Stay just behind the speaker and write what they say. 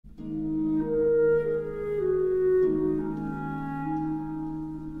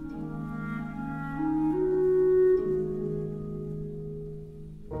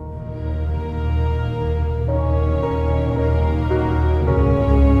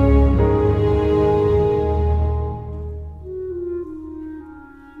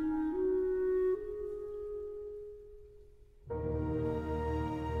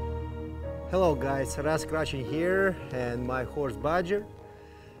guys, Russ Krachun here and my horse Badger.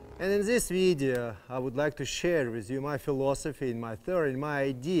 And in this video I would like to share with you my philosophy and my theory and my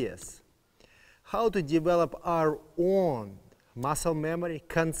ideas. How to develop our own muscle memory,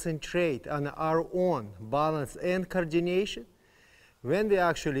 concentrate on our own balance and coordination when we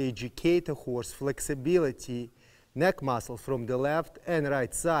actually educate a horse flexibility neck muscle from the left and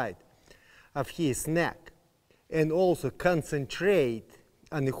right side of his neck, and also concentrate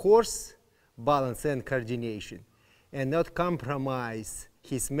on the horse balance and coordination and not compromise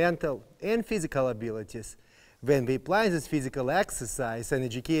his mental and physical abilities when we apply this physical exercise and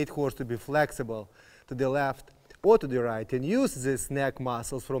educate horse to be flexible to the left or to the right and use these neck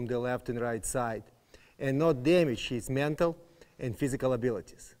muscles from the left and right side and not damage his mental and physical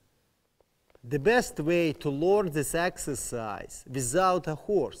abilities. The best way to learn this exercise without a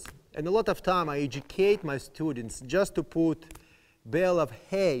horse, and a lot of time I educate my students just to put bale of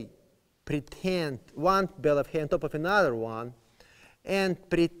hay, pretend one bale of hay on top of another one, and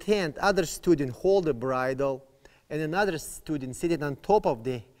pretend other student hold the bridle and another student sitting on top of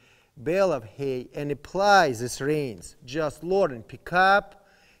the bale of hay and apply these reins. Just learn, pick up,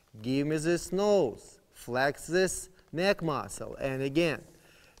 give me this nose, flex this neck muscle, and again,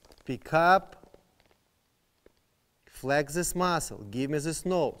 pick up, flex this muscle, give me this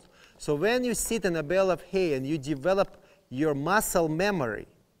nose. So when you sit in a bale of hay and you develop your muscle memory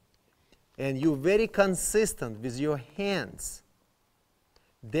and you're very consistent with your hands,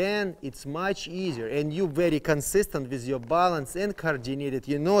 then it's much easier, and you're very consistent with your balance and coordinated.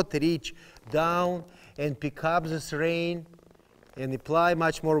 You not reach down and pick up this rein and apply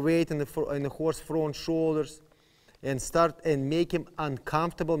much more weight in the horse front shoulders and start and make him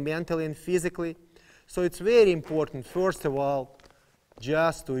uncomfortable mentally and physically. So it's very important, first of all,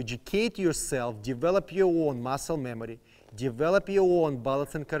 just to educate yourself, develop your own muscle memory, develop your own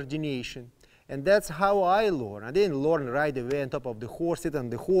balance and coordination. And that's how I learn. I didn't learn right away on top of the horse, sit on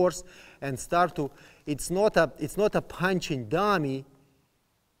the horse and start to, it's not a punching dummy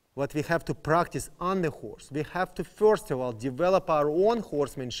what we have to practice on the horse. We have to first of all develop our own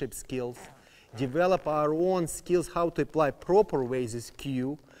horsemanship skills, develop our own skills how to apply proper ways as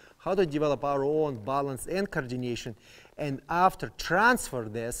cue, how to develop our own balance and coordination, and after transfer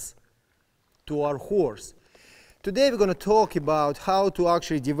this to our horse. Today we're going to talk about how to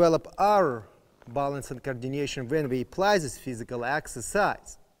actually develop our balance and coordination when we apply this physical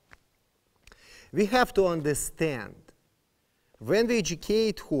exercise. We have to understand, when we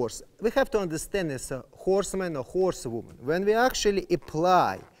educate horse, we have to understand as a horseman or horsewoman, when we actually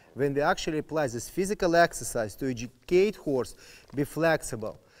apply this physical exercise to educate horse, be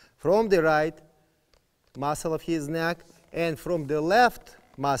flexible from the right muscle of his neck and from the left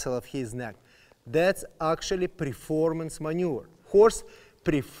muscle of his neck. That's actually performance maneuver. Horse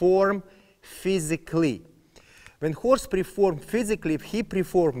perform physically. When horse perform physically, he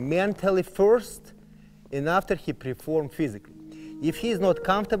perform mentally first and after he perform physically. If he is not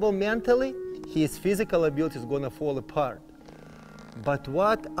comfortable mentally, his physical ability is going to fall apart. But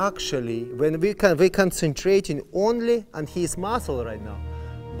what actually, when we concentrating only on his muscle right now,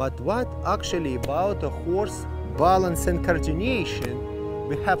 but what actually about a horse balance and coordination,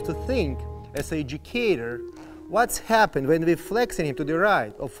 we have to think as an educator, what's happened when we flexing him to the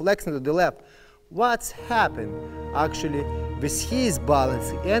right or flexing to the left? What's happened actually with his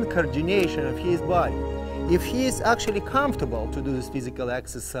balance and coordination of his body? If he is actually comfortable to do this physical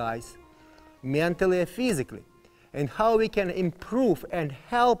exercise, mentally and physically, and how we can improve and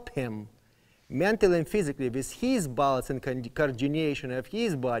help him mentally and physically with his balance and coordination of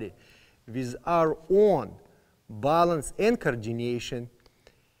his body, with our own balance and coordination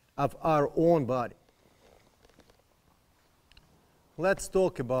of our own body. Let's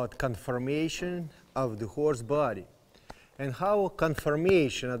talk about conformation of the horse body and how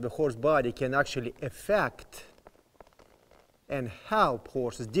conformation of the horse body can actually affect and help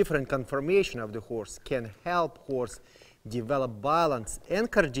horses. Different conformation of the horse can help horse develop balance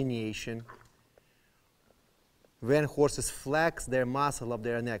and coordination when horses flex their muscle of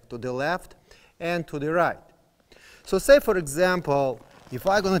their neck to the left and to the right. So say, for example, if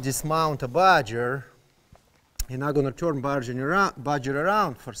I'm going to dismount a Badger, and I'm going to turn Badger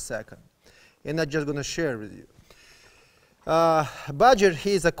around for a second, and I'm just going to share with you. Badger,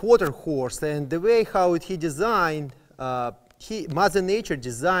 he's a quarter horse, and the way how he designed, Mother Nature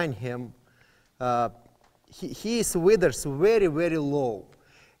designed him, his withers very, very low,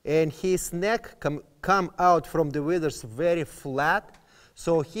 and his neck come out from the withers very flat.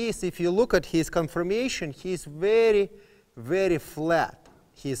 So if you look at his conformation, he's very, very flat.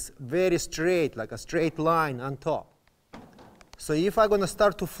 He's very straight, like a straight line on top. So if I'm going to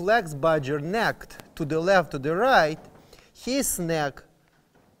start to flex Badger neck to the left, to the right, his neck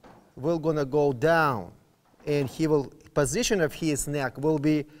will going to go down, and he will, position of his neck will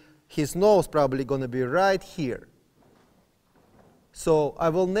be, his nose probably going to be right here. So I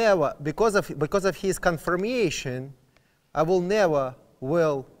will never, because of his conformation, I will never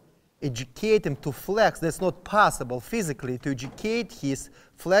will educate him to flex. That's not possible physically to educate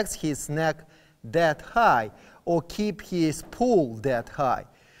flex his neck that high or keep his pull that high.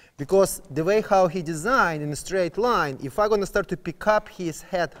 Because the way how he designed in a straight line, if I'm going to start to pick up his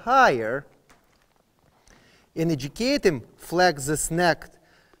head higher and educate him flex this neck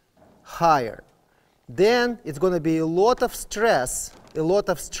higher, then it's going to be a lot of stress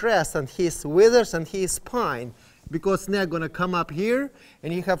on his withers and his spine, because neck going to come up here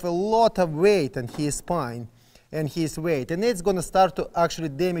and he have a lot of weight on his spine and his weight, and it's going to start to actually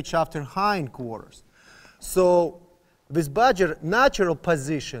damage after hindquarters. So with Badger natural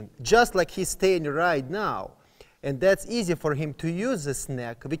position, just like he's staying right now, and that's easy for him to use this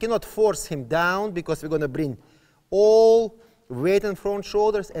neck. We cannot force him down because we're going to bring all weight in front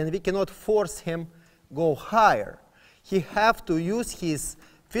shoulders, and we cannot force him go higher. He have to use his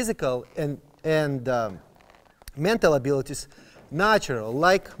physical and mental abilities natural,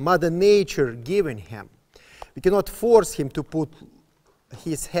 like Mother Nature giving him. We cannot force him to put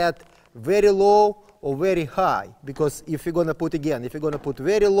his head very low or very high, because if you're going to put, again, if you're going to put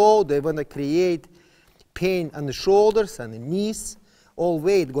very low, they're going to create pain on the shoulders and the knees. All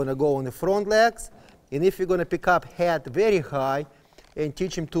weight going to go on the front legs. And if you're going to pick up head very high and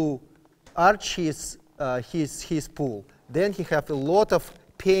teach him to arch his pull, then he have a lot of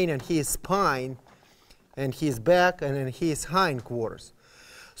pain in his spine and his back and in his hindquarters.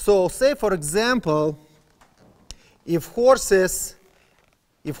 So say, for example, if horses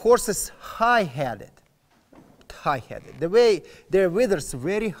high-headed, the way their withers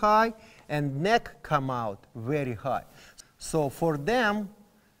very high and neck come out very high. So for them,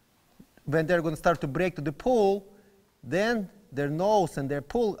 when they're going to start to break to the pull, then their nose and their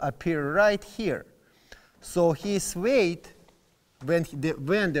pull appear right here. So his weight, when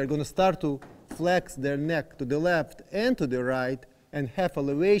they're going to start to flex their neck to the left and to the right and have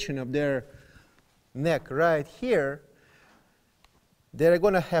elevation of their neck right here, they're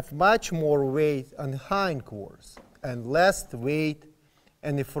going to have much more weight on the hindquarters and less weight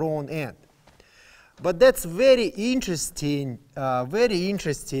in the front end. But that's very interesting, very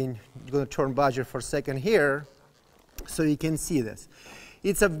interesting. I'm going to turn Badger for a second here so you can see this.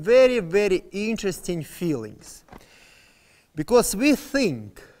 It's a very, very interesting feelings. Because we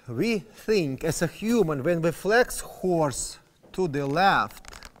think as a human, when we flex horse to the left,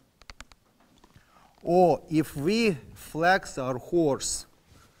 or if we flex our horse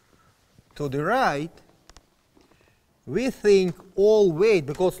to the right, we think all weight,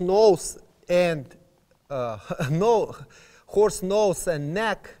 because nose and horse nose and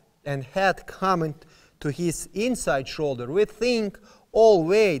neck and head coming to his inside shoulder, we think all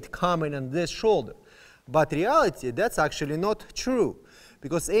weight coming on this shoulder. But reality, that's actually not true,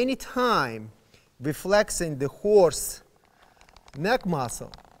 because any time we flexing the horse neck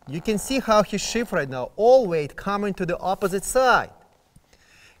muscle, you can see how he shifts right now, all weight coming to the opposite side.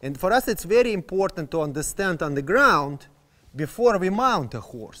 And for us, it's very important to understand on the ground before we mount a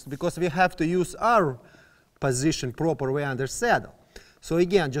horse, because we have to use our position proper way under saddle. So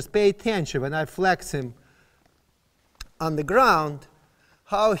again, just pay attention when I flex him on the ground,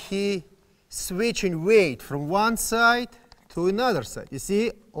 how he switching weight from one side to another side. You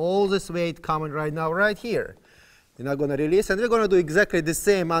see all this weight coming right now right here. You're not going to release, and we're going to do exactly the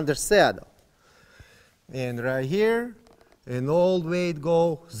same under saddle. And right here, and all weight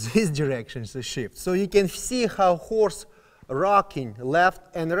go this direction, the shift. So you can see how horse rocking left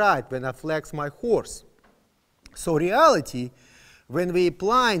and right when I flex my horse. So reality, when we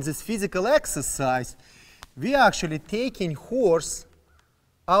apply this physical exercise, we actually taking horse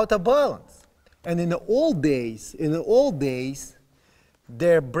out of balance. And in the old days,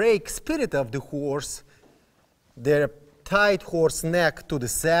 their break spirit of the horse, their tied horse neck to the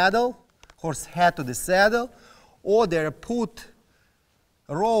saddle, horse head to the saddle, or they put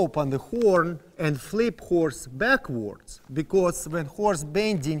rope on the horn and flip horse backwards, because when horse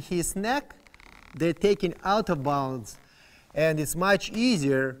bending his neck, they're taken out of balance, and it's much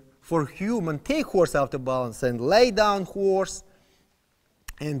easier for human take horse out of balance and lay down horse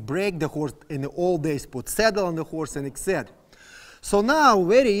and break the horse. In the old days, put saddle on the horse and etc. So now,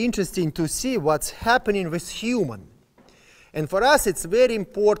 very interesting to see what's happening with human. And for us, it's very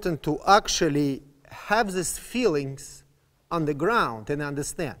important to actually have these feelings on the ground and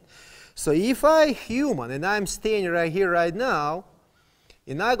understand. So if I'm human and I'm staying right here right now,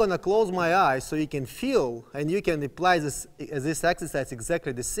 and I'm going to close my eyes so you can feel, and you can apply this exercise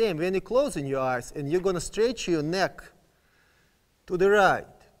exactly the same. When you're closing your eyes and you're going to stretch your neck to the right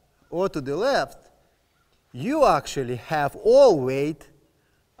or to the left, you actually have all weight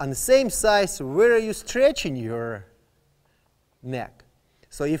on the same size where you're stretching your neck.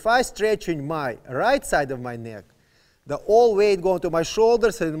 So if I stretching my right side of my neck, the all weight going to my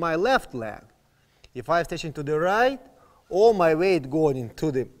shoulders and my left leg. If I'm stretching to the right, all my weight going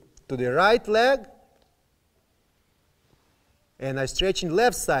into the right leg, and I'm stretching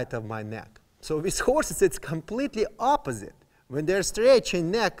left side of my neck. So with horses, it's completely opposite. When they're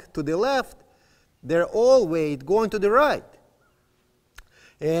stretching neck to the left, they're all weight going to the right.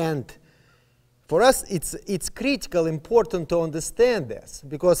 And for us, it's critical, important to understand this,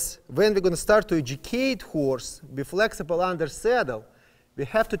 because when we're going to start to educate horse, be flexible under saddle, we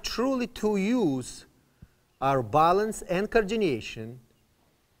have to truly to use our balance and coordination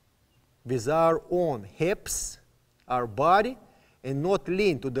with our own hips, our body, and not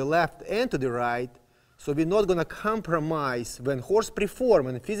lean to the left and to the right. So we're not going to compromise when horse perform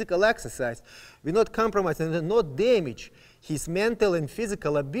in physical exercise. We're not compromising and not damage his mental and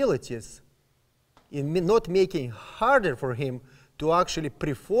physical abilities in not making harder for him to actually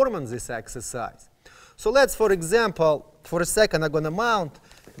perform on this exercise. So let's, for example, for a second, I'm going to mount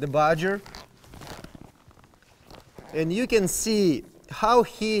the badger. And you can see how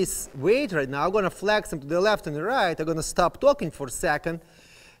his weight right now. I'm going to flex him to the left and the right. I'm going to stop talking for a second.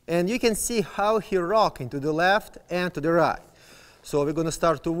 And you can see how he's rocking to the left and to the right. So we're going to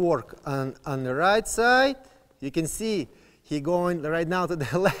start to work on the right side. You can see he going right now to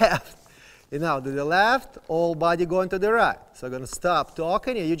the left. And now to the left, all body going to the right. So I'm going to stop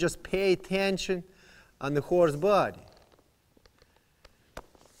talking and you just pay attention on the horse body.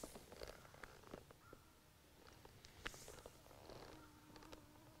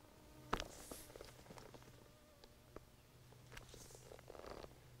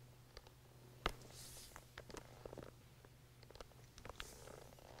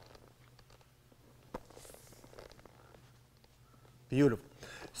 Beautiful.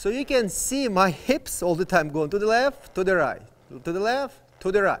 So you can see my hips all the time going to the left, to the right, to the left,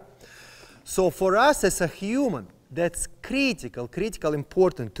 to the right. So for us as a human, that's critical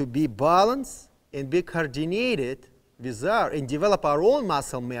important to be balanced and be coordinated with and develop our own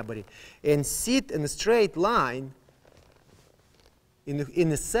muscle memory and sit in a straight line in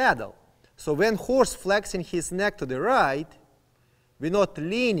the saddle. So when horse flexing his neck to the right, we're not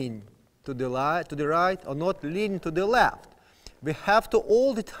leaning to the right or not leaning to the left. We have to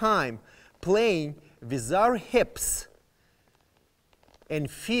all the time playing with our hips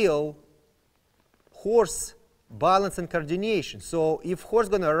and feel horse balance and coordination. So if horse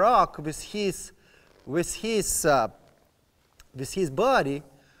gonna rock with his body,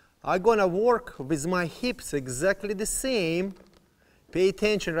 I'm gonna work with my hips exactly the same. Pay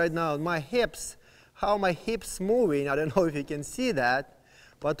attention right now on my hips, how my hips moving. I don't know if you can see that,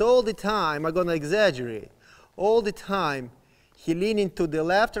 but all the time I'm gonna exaggerate. All the time he leaning to the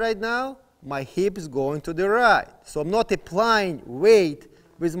left right now, my hips going to the right. So I'm not applying weight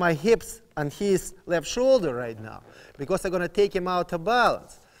with my hips on his left shoulder right now because I'm going to take him out of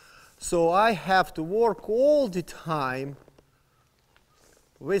balance. So I have to work all the time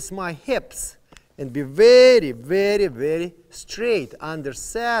with my hips and be very, very, very straight under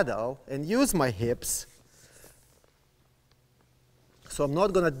saddle and use my hips. So I'm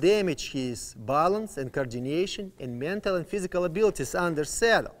not going to damage his balance and coordination and mental and physical abilities under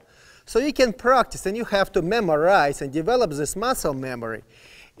saddle. So you can practice and you have to memorize and develop this muscle memory.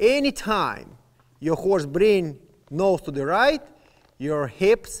 Anytime your horse bring nose to the right, your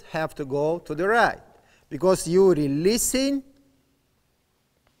hips have to go to the right because you're releasing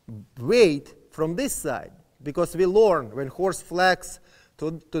weight from this side. Because we learn when horse flex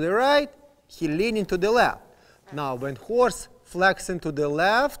to the right, he leaning to the left. Now when horse flexing to the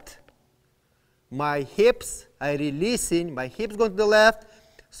left, my hips are releasing, my hips going to the left,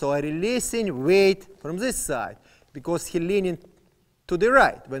 so I'm releasing weight from this side because he's leaning to the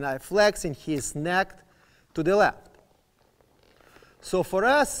right when I'm flexing his neck to the left. So for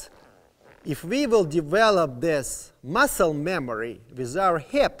us, if we will develop this muscle memory with our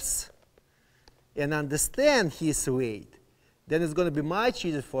hips and understand his weight, then it's going to be much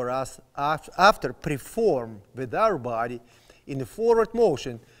easier for us after perform with our body in the forward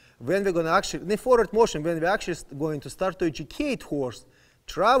motion, when we're going to actually, in the forward motion, when we're actually going to start to educate horse,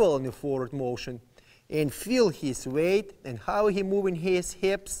 travel in the forward motion, and feel his weight and how he moving his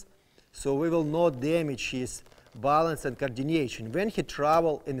hips, so we will not damage his balance, and coordination when he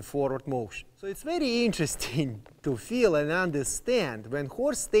travels in forward motion. So it's very interesting to feel and understand when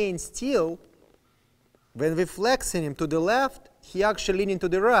horse staying still, when we flex him to the left, he actually leaning to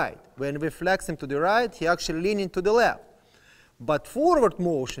the right. When we flex him to the right, he actually leaning to the left. But forward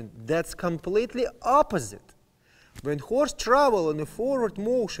motion, that's completely opposite. When horse travel in a forward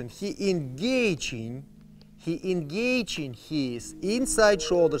motion, he engaging his inside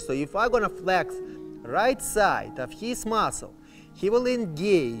shoulder. So if I'm gonna flex right side of his muscle, he will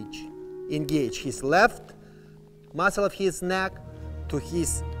engage his left muscle of his neck to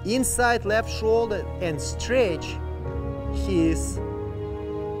his inside left shoulder and stretch his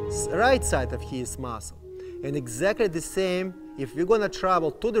right side of his muscle. And exactly the same if we're gonna travel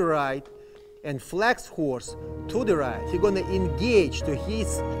to the right and flex horse to the right, he's gonna engage to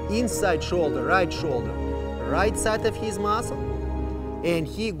his inside shoulder, right side of his muscle, and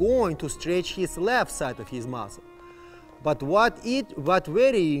he going to stretch his left side of his muscle. But what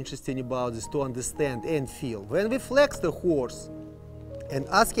very interesting about this to understand and feel, when we flex the horse and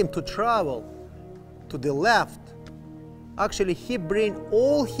ask him to travel to the left, actually he bring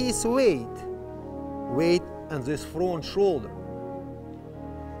all his weight on this front shoulder.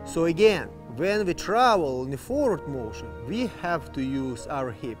 So again, when we travel in the forward motion, we have to use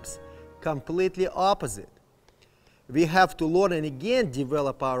our hips completely opposite. We have to learn and again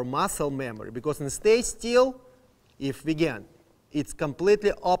develop our muscle memory, because in stay still, if again, it's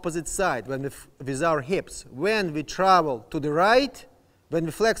completely opposite side with our hips. When we travel to the right, when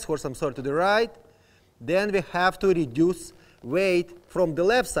we flex horse, to the right, then we have to reduce weight from the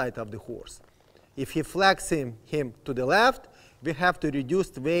left side of the horse. If he flex him to the left, we have to reduce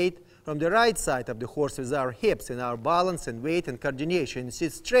the weight from the right side of the horse with our hips and our balance and weight and coordination, and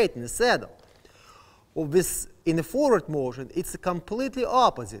sit straight in the saddle. In the forward motion, it's completely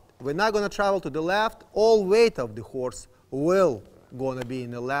opposite. We're not going to travel to the left. All weight of the horse will going to be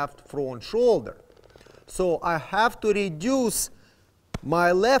in the left front shoulder. So I have to reduce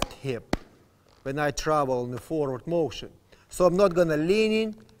my left hip when I travel in the forward motion. So I'm not going to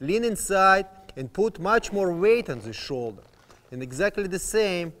lean inside and put much more weight on the shoulder. And exactly the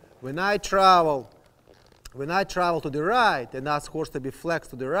same when I travel to the right and ask horse to be flexed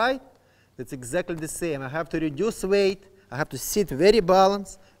to the right, it's exactly the same. I have to reduce weight. I have to sit very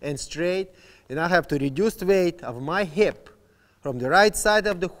balanced and straight, and I have to reduce the weight of my hip from the right side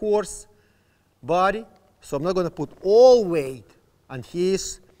of the horse body. So I'm not going to put all weight on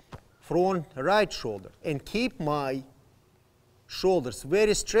his front right shoulder, and keep my shoulders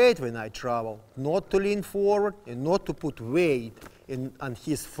very straight when I travel, not to lean forward and not to put weight on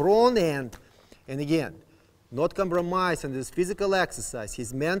his front end. And again, not compromise on this physical exercise,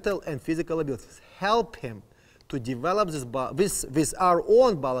 his mental and physical abilities. Help him to develop this with our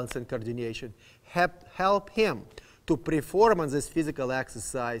own balance and coordination. Help him to perform on this physical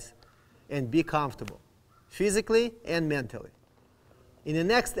exercise and be comfortable, physically and mentally. In the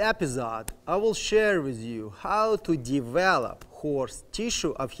next episode, I will share with you how to develop horse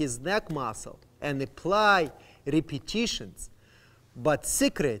tissue of his neck muscle and apply repetitions. But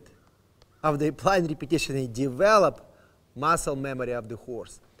secret of the applying repetition is develop muscle memory of the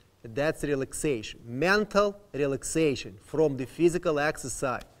horse. That's relaxation, mental relaxation from the physical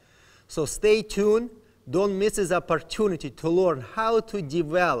exercise. So stay tuned. Don't miss this opportunity to learn how to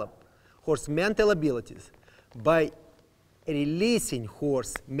develop horse mental abilities by releasing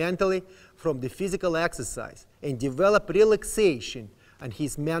horse mentally from the physical exercise and develop relaxation on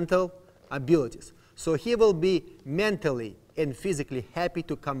his mental abilities. So he will be mentally and physically happy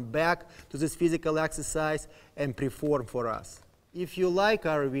to come back to this physical exercise and perform for us. If you like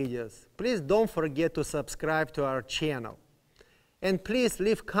our videos, please don't forget to subscribe to our channel. And please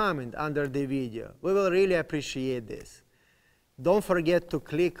leave comment under the video. We will really appreciate this. Don't forget to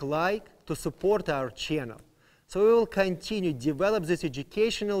click like to support our channel. So we will continue to develop these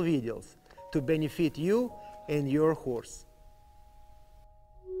educational videos to benefit you and your horse.